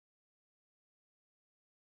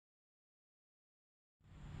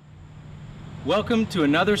Welcome to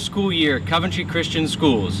another school year at Coventry Christian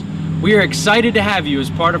Schools. We are excited to have you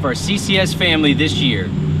as part of our CCS family this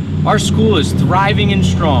year. Our school is thriving and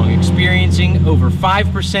strong, experiencing over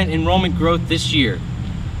 5% enrollment growth this year.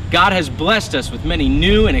 God has blessed us with many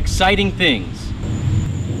new and exciting things.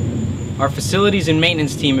 Our facilities and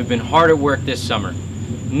maintenance team have been hard at work this summer.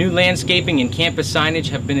 New landscaping and campus signage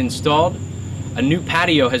have been installed. A new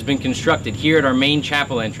patio has been constructed here at our main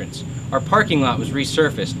chapel entrance. Our parking lot was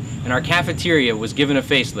resurfaced, and our cafeteria was given a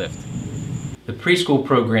facelift. The preschool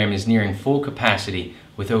program is nearing full capacity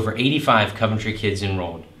with over 85 Coventry kids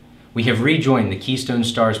enrolled. We have rejoined the Keystone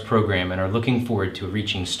Stars program and are looking forward to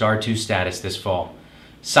reaching Star 2 status this fall.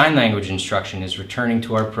 Sign language instruction is returning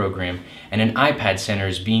to our program, and an iPad center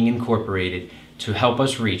is being incorporated to help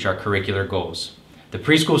us reach our curricular goals. The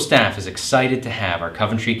preschool staff is excited to have our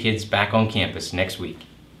Coventry kids back on campus next week.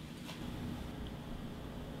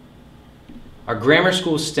 Our Grammar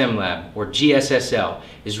School STEM Lab, or GSSL,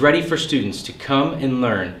 is ready for students to come and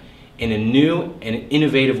learn in a new and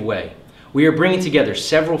innovative way. We are bringing together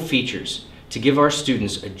several features to give our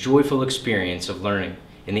students a joyful experience of learning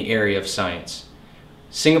in the area of science.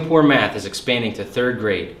 Singapore Math is expanding to 3rd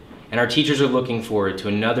grade, and our teachers are looking forward to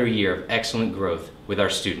another year of excellent growth with our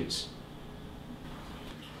students.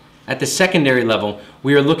 At the secondary level,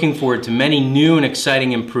 we are looking forward to many new and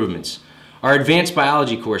exciting improvements. Our advanced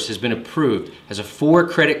biology course has been approved as a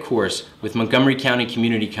 4-credit course with Montgomery County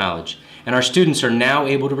Community College, and our students are now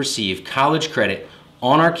able to receive college credit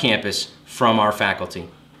on our campus from our faculty.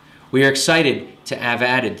 We are excited to have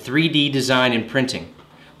added 3D design and printing.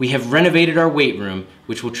 We have renovated our weight room,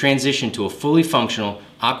 which will transition to a fully functional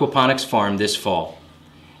aquaponics farm this fall.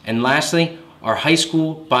 And lastly, our high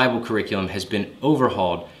school Bible curriculum has been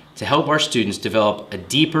overhauled to help our students develop a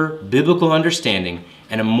deeper biblical understanding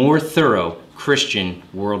and a more thorough Christian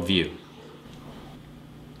worldview.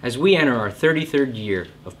 As we enter our 33rd year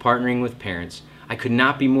of partnering with parents, I could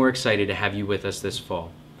not be more excited to have you with us this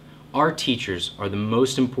fall. Our teachers are the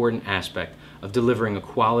most important aspect of delivering a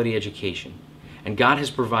quality education, and God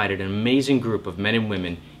has provided an amazing group of men and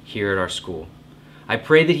women here at our school. I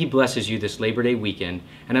pray that He blesses you this Labor Day weekend,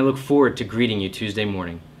 and I look forward to greeting you Tuesday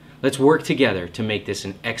morning. Let's work together to make this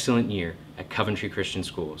an excellent year at Coventry Christian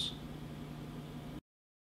Schools.